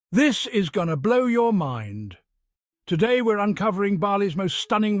This is gonna blow your mind. Today we're uncovering Bali's most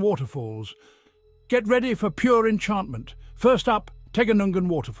stunning waterfalls. Get ready for pure enchantment. First up, Teganungan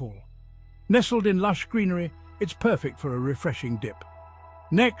Waterfall. Nestled in lush greenery, it's perfect for a refreshing dip.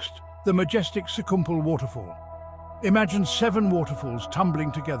 Next, the majestic Sekumpul Waterfall. Imagine 7 waterfalls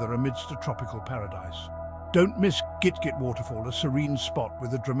tumbling together amidst a tropical paradise. Don't miss Gitgit Waterfall, a serene spot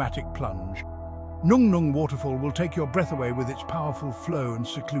with a dramatic plunge. Nung Nung Waterfall will take your breath away with its powerful flow and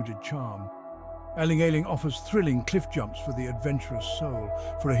secluded charm. Aling Aling offers thrilling cliff jumps for the adventurous soul.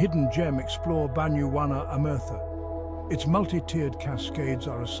 For a hidden gem, explore Banyuwana Amertha. Its multi-tiered cascades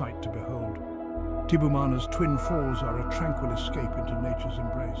are a sight to behold. Tibumana's twin falls are a tranquil escape into nature's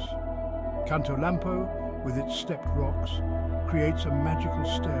embrace. Canto Lampo, with its stepped rocks, creates a magical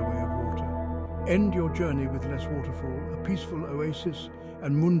stairway of water. End your journey with Les Waterfall, a peaceful oasis,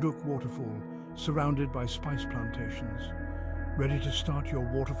 and Munduk Waterfall, surrounded by spice plantations. Ready to start your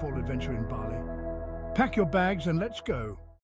waterfall adventure in Bali? Pack your bags and let's go.